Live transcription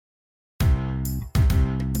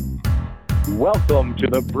Welcome to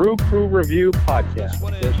the Brew Crew Review Podcast,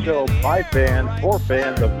 the show by fans for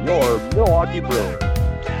fans of your Milwaukee Brewers.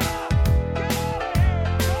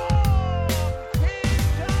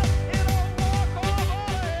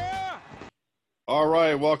 All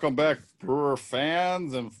right, welcome back, Brewer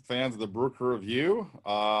fans and fans of the Brew Crew Review.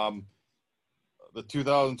 The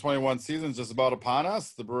 2021 season is just about upon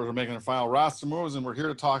us. The Brewers are making their final roster moves, and we're here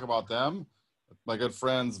to talk about them. My good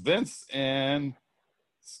friends Vince and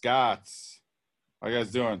Scott. How you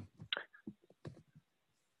guys doing?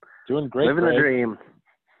 Doing great. Living the dream.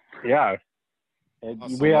 Yeah.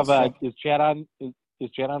 Awesome. We have is Chad on?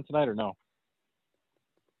 Is Chad on tonight or no?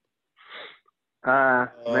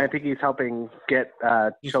 I think he's helping get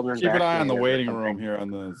children. Keep an eye on the vaccinated or waiting something. room here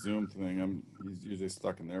on the Zoom thing. He's usually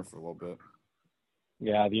stuck in there for a little bit.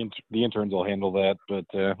 Yeah, the interns will handle that. But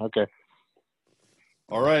okay.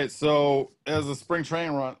 All right. So as the spring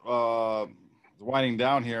training run is winding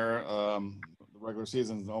down here, the regular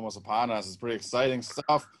season is almost upon us. It's pretty exciting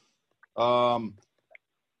stuff. I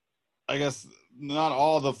guess not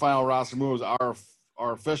all the final roster moves are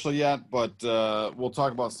official yet, but we'll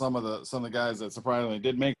talk about some of the guys that surprisingly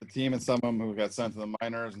did make the team, and some of them who got sent to the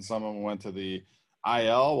minors, and some of them went to the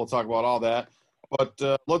IL. We'll talk about all that.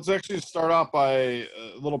 But let's actually start off by a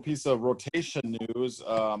little piece of rotation news.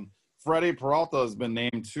 Freddie Peralta has been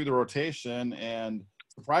named to the rotation, and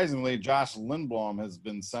surprisingly, Josh Lindblom has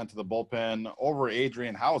been sent to the bullpen over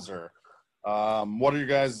Adrian Hauser. What are your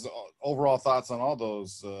guys' overall thoughts on all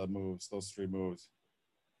those moves, those three moves?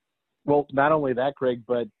 Well, not only that, Craig,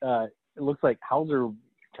 but it looks like Counsell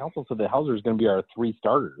said that Hauser is going to be our 3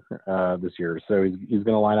 starter this year. So he's going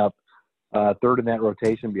to line up third in that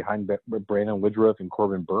rotation behind Brandon Woodruff and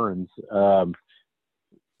Corbin Burns.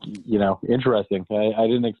 Interesting. I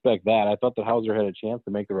didn't expect that. I thought that Hauser had a chance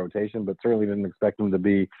to make the rotation, but certainly didn't expect him to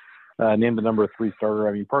be named the number 3 starter.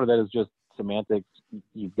 I mean, part of that is just semantics.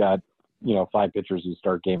 You've got 5 pitchers who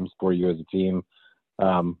start games for you as a team,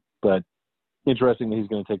 but interesting that he's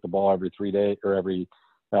going to take the ball every 3 days or every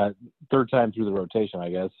third time through the rotation, I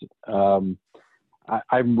guess. I'm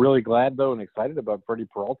really glad, though, and excited about Freddie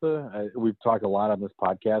Peralta. We've talked a lot on this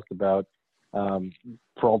podcast about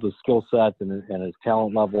Peralta's skill set and his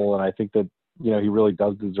talent level, and I think that, he really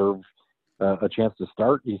does deserve a chance to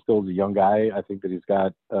start. He still is a young guy. I think that he's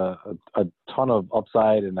got a ton of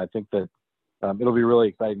upside, and I think that it'll be really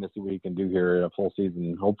exciting to see what he can do here in a full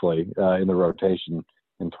season, hopefully, in the rotation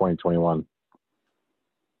in 2021.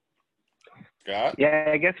 Scott?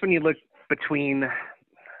 Yeah, I guess when you look between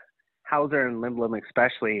Hauser and Lindblom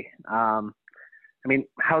especially,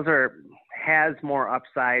 Hauser has more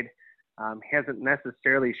upside. Hasn't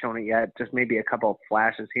necessarily shown it yet, just maybe a couple of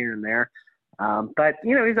flashes here and there. But,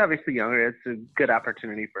 he's obviously younger. It's a good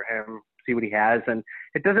opportunity for him to see what he has. And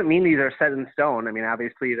it doesn't mean these are set in stone. I mean,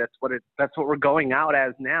 obviously that's what we're going out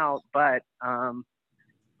as now. But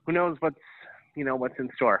who knows what's in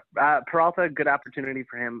store. Peralta, good opportunity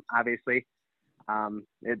for him, obviously.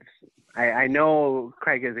 I know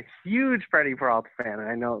Craig is a huge Freddie Peralta fan, and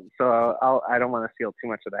I know, so I don't want to steal too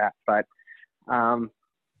much of that, but I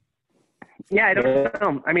don't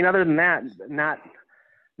know. I mean, other than that, not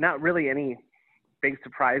really any big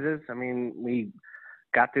surprises. I mean, we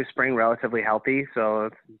got through spring relatively healthy, so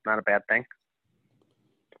it's not a bad thing.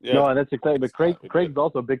 Yeah. No, that's exciting. But Craig's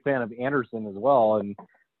also a big fan of Anderson as well, and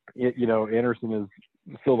Anderson is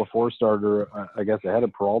still the 4 starter, I guess, ahead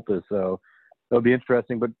of Peralta, so it'll be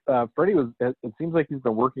interesting. But Freddie it seems like he's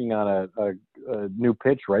been working on a new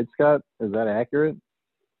pitch, right, Scott? Is that accurate?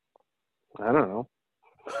 I don't know.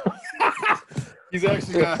 He's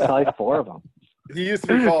actually I like 4 of them. He used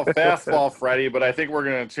to be called fastball Freddie, but I think we're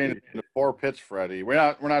going to change it to 4-pitch Freddie. We're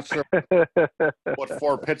not sure what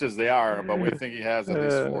 4 pitches they are, but we think he has at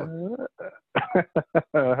least 4.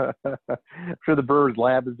 I'm sure the Brewers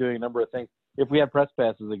lab is doing a number of things. If we had press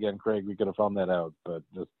passes again, Craig, we could have found that out. But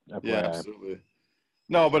just FYI. Yeah, absolutely.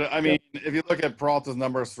 No, but I mean, if you look at Peralta's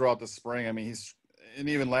numbers throughout the spring, I mean, and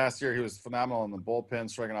even last year he was phenomenal in the bullpen,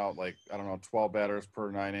 striking out 12 batters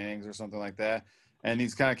per 9 innings or something like that. And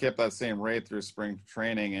he's kind of kept that same rate through spring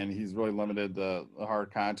training, and he's really limited the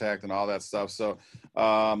hard contact and all that stuff. So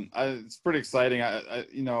it's pretty exciting.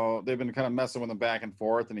 They've been kind of messing with him back and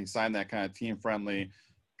forth, and he signed that kind of team-friendly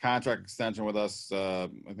contract extension with us, I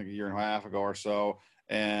think a year and a half ago or so.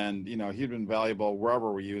 And, he'd been valuable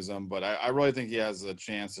wherever we use him. But I really think he has a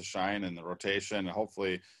chance to shine in the rotation, and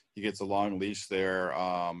hopefully he gets a long leash there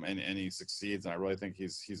and he succeeds. And I really think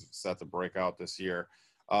he's set to break out this year.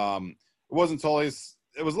 It wasn't totally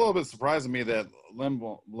 – it was a little bit surprising to me that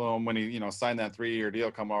Lindblom, when he, signed that 3-year deal,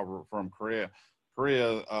 come over from Korea,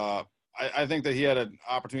 I think that he had an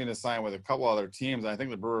opportunity to sign with a couple other teams. I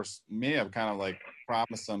think the Brewers may have kind of like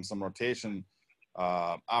promised him some rotation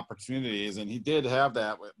opportunities, and he did have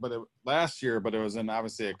that, but last year, but it was in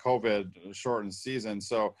obviously a COVID shortened season.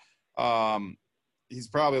 So he's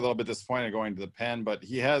probably a little bit disappointed going to the pen, but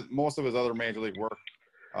he has most of his other major league work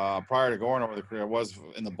prior to going over the career was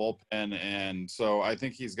in the bullpen, and so I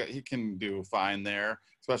think he can do fine there,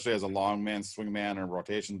 especially as a long man, swing man, and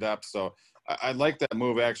rotation depth. So I like that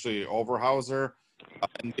move actually over Hauser,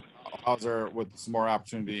 and Hauser with some more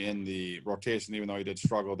opportunity in the rotation, even though he did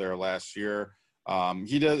struggle there last year.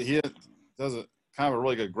 He does a kind of a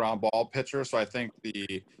really good ground ball pitcher, so I think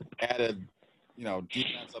the added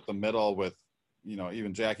defense up the middle with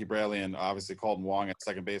even Jackie Bradley and obviously Colton Wong at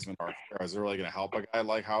second baseman is really going to help a guy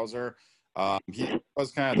like Hauser. He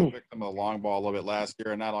was kind of the victim of the long ball a little bit last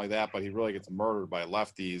year, and not only that, but he really gets murdered by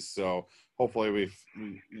lefties. So hopefully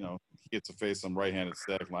he gets to face some right-handed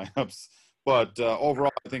static lineups. But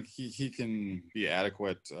overall, I think he can be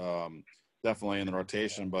adequate, definitely in the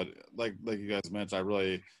rotation. But like you guys mentioned, I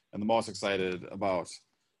really am the most excited about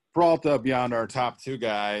Peralta beyond our top two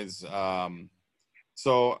guys.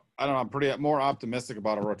 So I don't know. I'm pretty more optimistic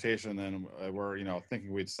about a rotation than we're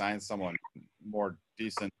thinking we'd sign someone more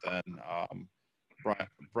decent than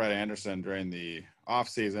Brett Anderson during the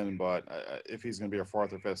offseason. But if he's going to be a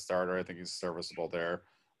fourth or fifth starter, I think he's serviceable there.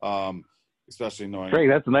 Especially knowing. Craig,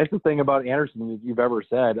 that's the nicest thing about Anderson that you've ever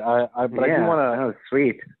said. But I do want to. That was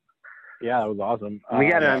sweet. Yeah, that was awesome. We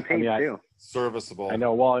got it on tape too. Serviceable. I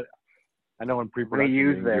know. Well, I know in pre-production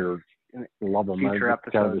you love them. Future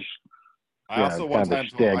episodes. I also one time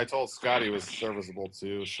told Scott he was serviceable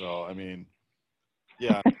too. So I mean,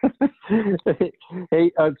 yeah.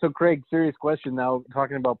 Hey, so Craig, serious question now.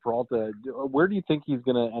 Talking about Peralta, where do you think he's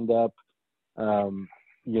going to end up?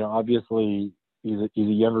 Obviously he's a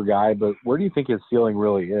younger guy, but where do you think his ceiling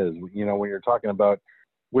really is? When you're talking about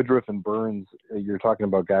Woodruff and Burns, you're talking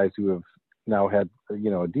about guys who have now had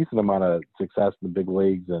a decent amount of success in the big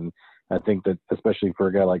leagues, and I think that especially for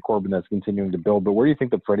a guy like Corbin that's continuing to build. But where do you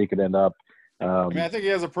think that Freddie could end up? I think he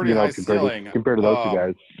has a pretty high ceiling compared to those two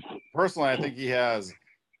guys. Personally, I think he has,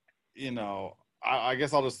 I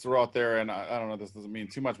guess I'll just throw out there, and I don't know, this doesn't mean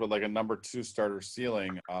too much, but like a number 2 starter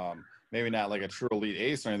ceiling. Maybe not like a true elite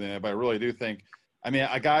ace or anything, but I really do think,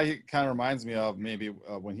 a guy he kind of reminds me of maybe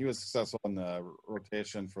when he was successful in the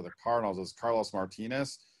rotation for the Cardinals is Carlos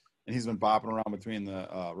Martinez, and he's been bopping around between the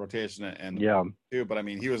rotation and the two. But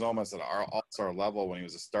he was almost at our all-star level when he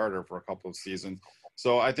was a starter for a couple of seasons.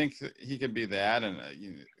 So I think he could be that, and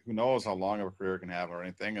who knows how long of a career he can have or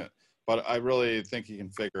anything. But I really think he can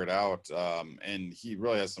figure it out, and he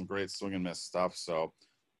really has some great swing and miss stuff. So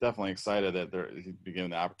definitely excited that he'd be given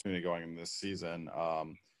the opportunity going in this season.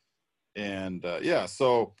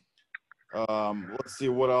 So let's see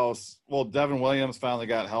what else. Well, Devin Williams finally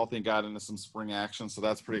got healthy and got into some spring action, so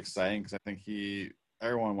that's pretty exciting because I think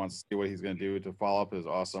everyone wants to see what he's going to do to follow up his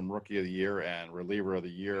awesome Rookie of the Year and Reliever of the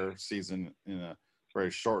Year season in a very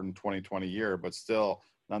shortened 2020 year, but still,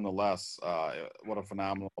 nonetheless, what a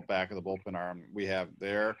phenomenal back of the bullpen arm we have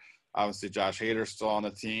there. Obviously, Josh Hader's still on the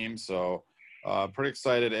team, so pretty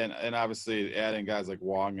excited. And obviously, adding guys like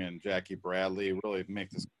Wong and Jackie Bradley really make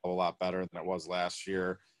this a lot better than it was last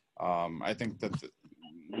year. I think that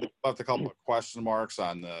they left a couple of question marks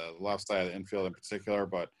on the left side of the infield in particular,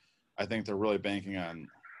 but I think they're really banking on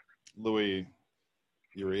Louis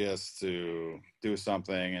Urias to do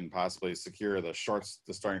something and possibly secure the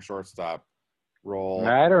starting shortstop role.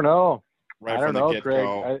 I don't know. Right from the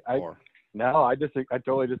get-go. Craig. I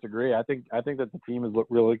totally disagree. I think that the team is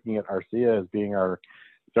really looking at Arcia as being our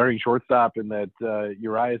starting shortstop, and that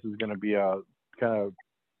Urias is going to be a kind of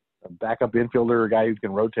a backup infielder, a guy who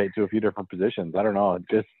can rotate to a few different positions. I don't know.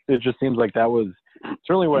 It just seems like that was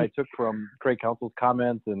certainly what I took from Craig Counsell's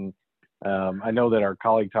comments, and I know that our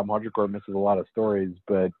colleague Tom Hodgecourt misses a lot of stories,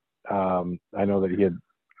 but I know that he had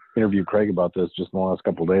interviewed Craig about this just in the last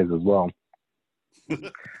couple of days as well.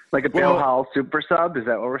 Like a Bill Howell super sub? Is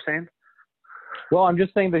that what we're saying? Well, I'm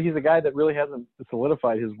just saying that he's a guy that really hasn't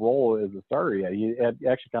solidified his role as a starter yet. He had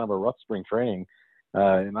actually kind of a rough spring training,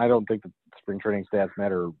 and I don't think the spring training stats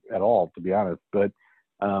matter at all, to be honest. But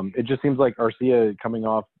it just seems like Arcia coming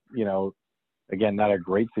off, again, not a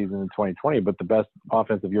great season in 2020, but the best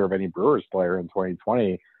offensive year of any Brewers player in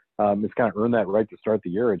 2020. It's kind of earned that right to start the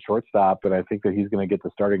year at shortstop, and I think that he's going to get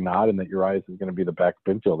the starting nod and that Urias is going to be the backup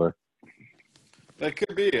infielder. That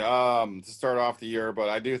could be to start off the year, but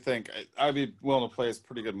I do think I'd be willing to place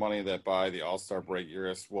pretty good money that by the All-Star break,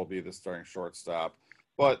 Urias will be the starting shortstop.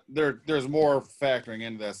 But there's more factoring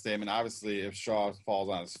into that statement. Obviously, if Shaw falls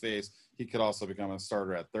on his face, he could also become a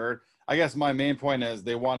starter at third. I guess my main point is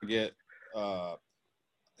they want to get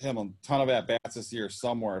him a ton of at-bats this year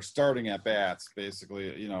somewhere, starting at-bats,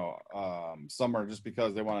 basically, some are just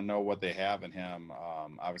because they want to know what they have in him.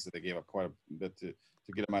 Obviously, they gave up quite a bit to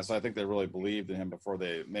get him out. So I think they really believed in him before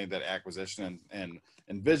they made that acquisition and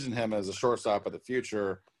envisioned him as a shortstop of the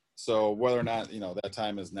future. So whether or not, that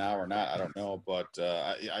time is now or not, I don't know. But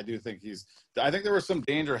I do think I think there was some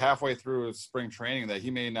danger halfway through spring training that he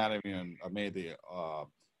may not have even made the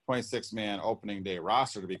 26-man opening day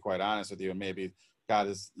roster, to be quite honest with you, and maybe got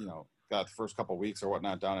the first couple of weeks or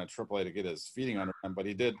whatnot down at AAA to get his feeding under him, but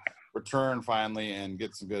he did return finally and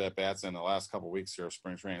get some good at bats in the last couple of weeks here of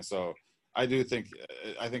spring training. So I think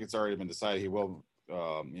it's already been decided he will,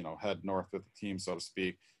 head north with the team, so to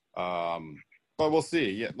speak. But we'll see.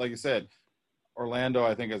 Yeah, like you said, Orlando,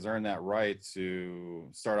 I think, has earned that right to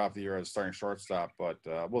start off the year as starting shortstop, but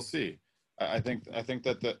we'll see. I think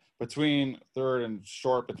that between third and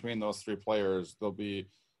short, between those three players, there'll be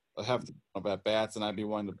a hefty amount of at bats, and I'd be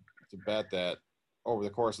willing to bet that over the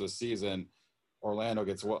course of the season, Orlando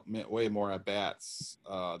gets way more at bats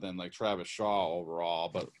than like Travis Shaw overall.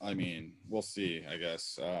 But I mean, we'll see. I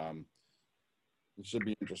guess it should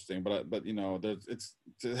be interesting. But it's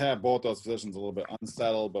to have both those positions a little bit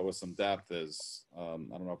unsettled, but with some depth is I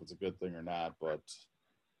don't know if it's a good thing or not, but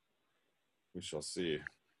we shall see.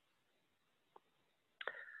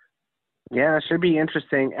 Yeah, it should be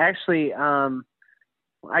interesting. Actually,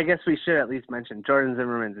 I guess we should at least mention Jordan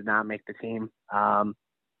Zimmerman did not make the team.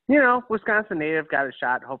 Wisconsin native got a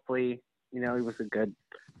shot. Hopefully, he was a good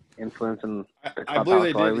influence in the I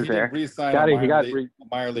believe while he was there. Re-sign a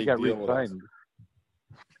minor league deal with us.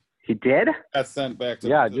 He did? Got sent back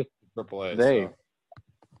to just AAA. they. So.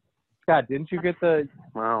 Scott, didn't you get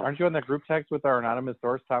Wow. Aren't you on that group text with our anonymous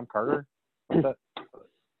source, Tom Carter?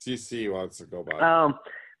 CC wants to go by.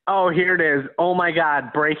 Oh, here it is. Oh my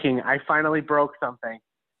God, breaking! I finally broke something.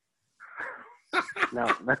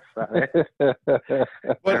 No, that's not it.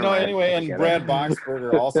 But no, anyway, and Brad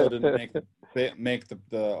Boxberger also didn't make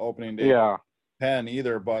the opening day pen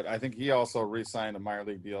either, but I think he also re-signed a minor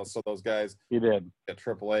league deal. So those guys he did at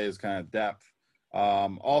AAA is kind of depth.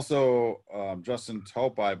 Also, Justin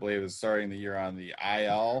Topa, I believe, is starting the year on the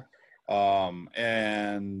IL,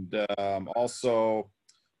 and also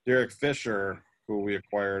Derek Fisher, who we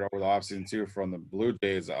acquired over the offseason too from the Blue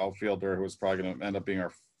Jays, outfielder, who is probably going to end up being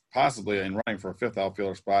possibly in running for a fifth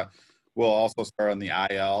outfielder spot, will also start on the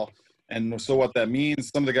IL. And so what that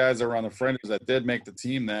means, some of the guys that were on the fringes that did make the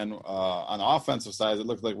team then on the offensive side, it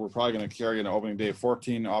looked like we're probably going to carry an opening day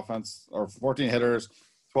 14 hitters,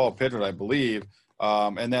 12 pitchers, I believe.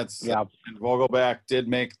 And that's and Vogelback did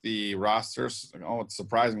make the rosters,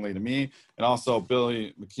 surprisingly to me. And also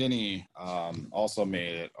Billy McKinney also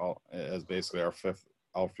made it as basically our fifth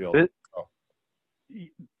outfielder.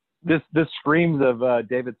 This screams of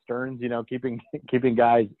David Stearns, keeping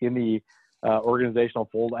guys in the organizational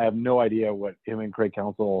fold. I have no idea what him and Craig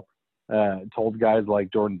Counsell told guys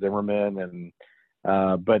like Jordan Zimmerman,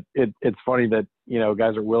 but it's funny that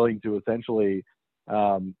guys are willing to essentially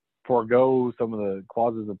forego some of the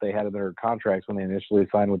clauses that they had in their contracts when they initially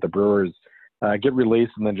signed with the Brewers, get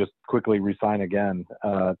released, and then just quickly re-sign again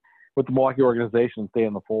with the Milwaukee organization, stay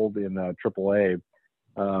in the fold in AAA.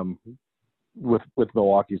 With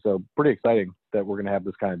Milwaukee. So pretty exciting that we're going to have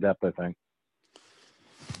this kind of depth, I think.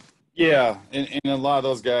 Yeah. And a lot of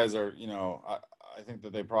those guys are, I think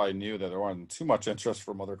that they probably knew that there wasn't too much interest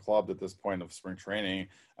from other clubs at this point of spring training.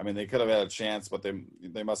 I mean, they could have had a chance, but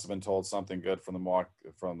they must have been told something good from the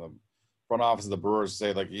front office of the Brewers to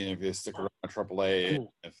say, like, if you stick around AAA,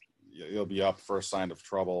 if you'll be up for a sign of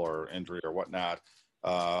trouble or injury or whatnot.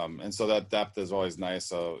 And so that depth is always nice.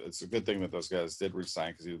 So it's a good thing that those guys did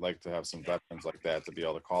resign, because you'd like to have some veterans like that to be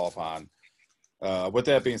able to call upon. With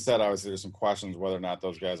that being said, obviously there's some questions whether or not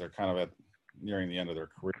those guys are kind of nearing the end of their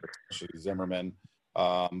career, especially Zimmerman.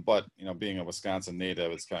 But being a Wisconsin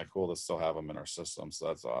native, it's kind of cool to still have them in our system. So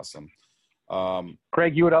that's awesome.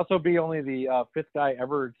 Craig, you would also be only the fifth guy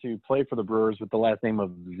ever to play for the Brewers with the last name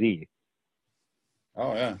of Z.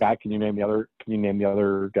 Oh yeah. Scott, can you name the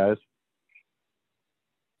other guys?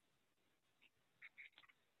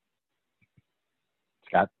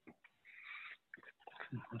 Scott?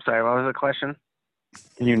 I'm sorry, what was the question?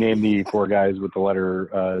 Can you name the four guys with the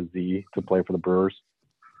letter Z to play for the Brewers?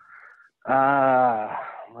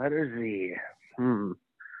 Letter Z.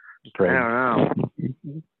 Craig. I don't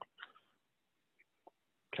know.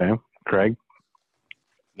 Okay. Craig?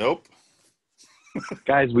 Nope.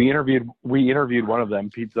 Guys, we interviewed one of them,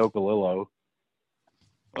 Pete Zoccalillo.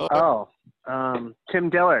 Oh, Tim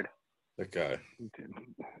Dillard. That guy.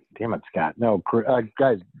 Damn it, Scott. No,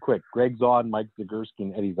 guys, quick. Greg Zaun, Mike Zagurski,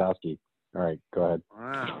 and Eddie Zowski. All right, go ahead.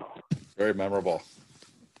 Wow. very memorable.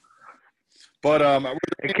 But I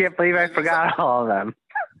can't believe I forgot all of them.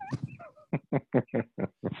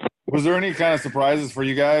 was there any kind of surprises for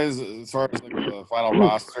you guys as far as like the final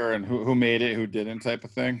roster and who made it, who didn't, type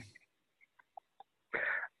of thing?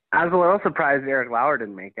 I was a little surprised Eric Lauer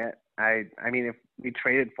didn't make it. I mean, if we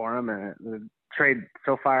traded for him, the trade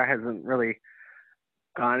so far hasn't really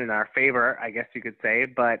gone in our favor, I guess you could say.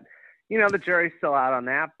 But the jury's still out on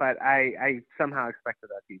that. But I somehow expected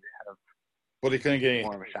that he'd have. But he couldn't get any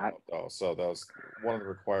more of a shot, though, so that was one of the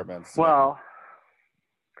requirements. Well,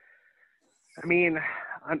 I mean,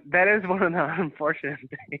 that is one of the unfortunate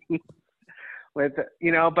things with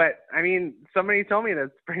But I mean, somebody told me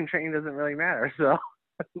that spring training doesn't really matter, so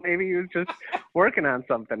maybe he was just working on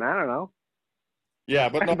something. I don't know. Yeah,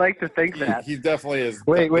 but I'd like to think that he definitely is.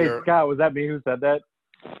 Wait, Scott, was that me who said that?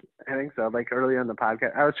 I think so. Like earlier in the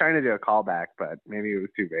podcast, I was trying to do a callback, but maybe it was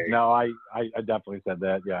too vague. No, I definitely said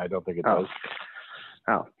that. Yeah, I don't think it does.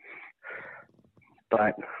 Oh,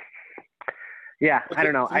 but yeah, I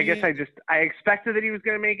don't know. I guess I expected that he was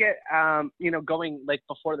going to make it. Going like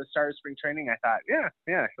before the start of spring training, I thought,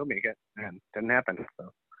 yeah, he'll make it, and it didn't happen.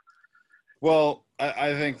 So. Well,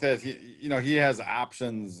 I think that he has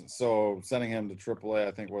options. So sending him to AAA,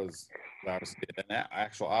 I think, was obviously an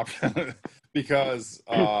actual option because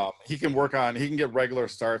he can get regular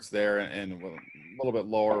starts there and a little bit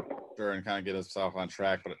lower and kind of get himself on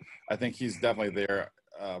track. But I think he's definitely there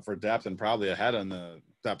for depth and probably ahead on the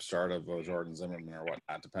depth chart of Jordan Zimmerman or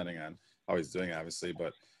whatnot, depending on how he's doing, obviously.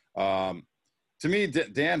 But to me,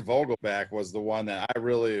 Dan Vogelback was the one that I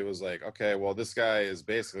really was like, okay, well, this guy is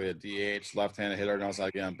basically a DH, left-handed hitter, knows how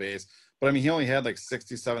to get on base. But, I mean, he only had like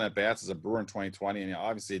 67 at-bats as a Brewer in 2020, and he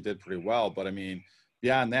obviously did pretty well. But, I mean,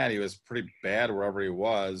 beyond that, he was pretty bad wherever he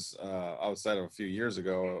was outside of a few years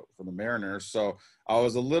ago for the Mariners. So I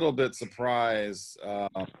was a little bit surprised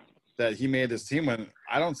that he made this team when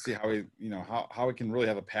I don't see how he, how he can really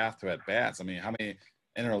have a path to at-bats. I mean, how many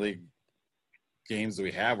interleague games do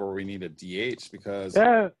we have where we need a DH? Because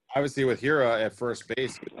obviously with Hira at first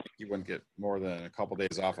base, he wouldn't get more than a couple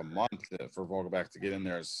days off a month for Vogelback to get in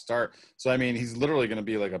there as a start. So, I mean, he's literally going to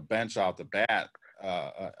be like a bench off the bat.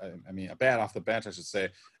 A bat off the bench, I should say.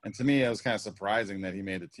 And to me, it was kind of surprising that he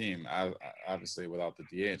made the team, obviously without the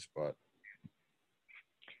DH. But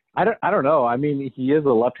I don't know. I mean, he is a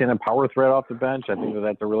left-handed power threat off the bench. I think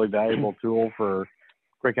that's a really valuable tool for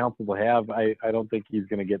Craig Counsell to have. I don't think he's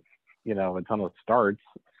going to get a ton of starts.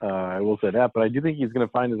 I will say that, but I do think he's going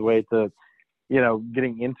to find his way to,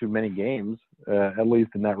 getting into many games, at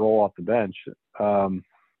least in that role off the bench.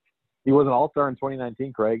 He was an all-star in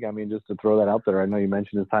 2019, Craig. I mean, just to throw that out there, I know you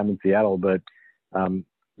mentioned his time in Seattle, but,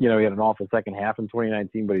 he had an awful second half in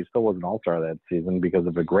 2019, but he still was an all-star that season because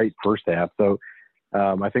of a great first half. So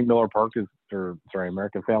I think Miller Park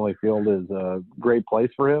American Family Field is a great place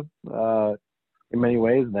for him in many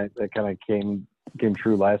ways, and that kind of came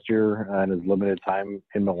true last year in his limited time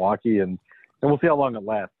in Milwaukee, and we'll see how long it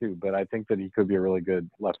lasts too. But I think that he could be a really good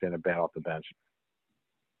left-handed bat off the bench.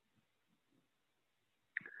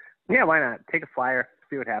 Yeah, why not? Take a flyer,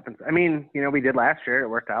 see what happens. I mean, we did last year; it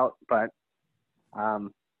worked out, but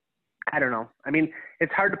I don't know. I mean,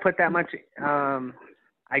 it's hard to put that much,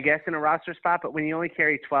 I guess, in a roster spot. But when you only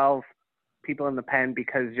carry 12 people in the pen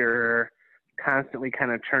because you're constantly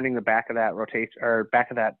kind of turning the back of that rotation or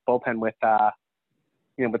back of that bullpen with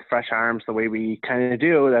with fresh arms the way we kind of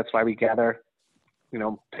do. That's why we gather,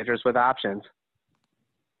 pitchers with options.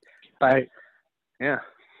 But, yeah.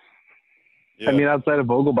 I mean, outside of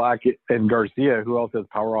Vogelbach and Garcia, who else has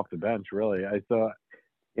power off the bench, really?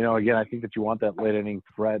 Again, I think that you want that late inning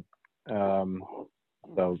threat. I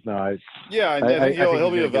think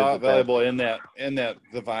he'll be valuable in that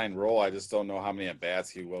divine role. I just don't know how many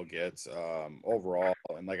at-bats he will get overall.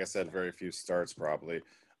 And like I said, very few starts probably.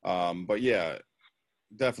 But, yeah.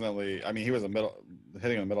 Definitely. I mean, he was hitting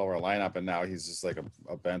in the middle of our lineup, and now he's just like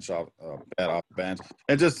a bench off, bat off the bench.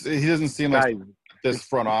 And just he doesn't seem like this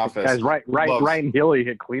front office. Guys, Ryan Healy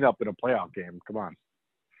hit cleanup in a playoff game. Come on.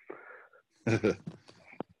 That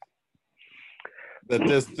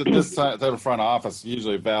this type of front office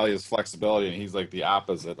usually values flexibility, and he's like the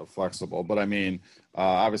opposite of flexible. But I mean,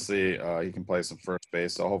 obviously he can play some first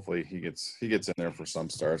base, so hopefully he gets in there for some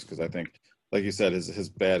starts because I think. Like you said, his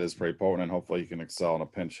bat is pretty potent, and hopefully he can excel in a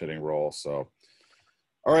pinch hitting role. So,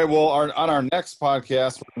 all right. Well, on our next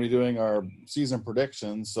podcast, we're going to be doing our season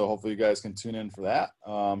predictions. So hopefully you guys can tune in for that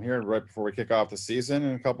here right before we kick off the season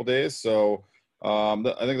in a couple days. So I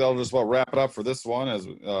think that'll just about wrap it up for this one. As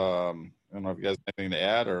I don't know if you guys have anything to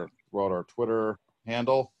add or throw out our Twitter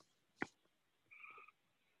handle.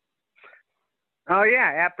 Oh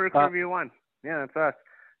yeah, at Brew Review 1. Yeah, that's us.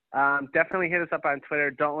 Definitely hit us up on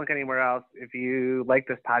Twitter. Don't look anywhere else. If you like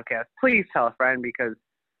this podcast, please tell a friend because,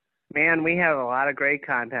 man, we have a lot of great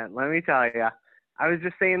content. Let me tell you. I was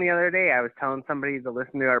just saying the other day, I was telling somebody to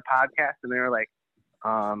listen to our podcast, and they were like,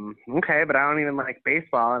 okay, but I don't even like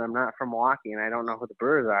baseball, and I'm not from Milwaukee, and I don't know who the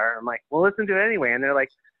Brewers are. I'm like, well, listen to it anyway. And they're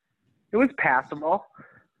like, it was passable.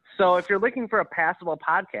 So if you're looking for a passable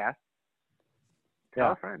podcast,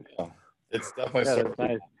 tell a friend. Yeah. It's definitely that's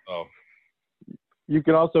nice. Oh. You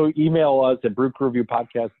can also email us at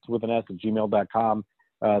brewcrewreviewpodcasts with an S at gmail.com.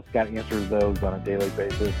 Scott answers those on a daily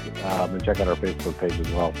basis. And check out our Facebook page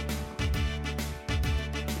as well.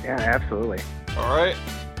 Yeah, absolutely. All right.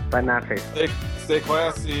 But not Facebook. Stay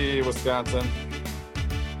classy, Wisconsin.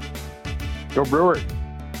 Go Brewers.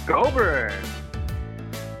 Go Brewers.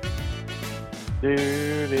 Do,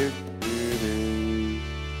 do, do, do.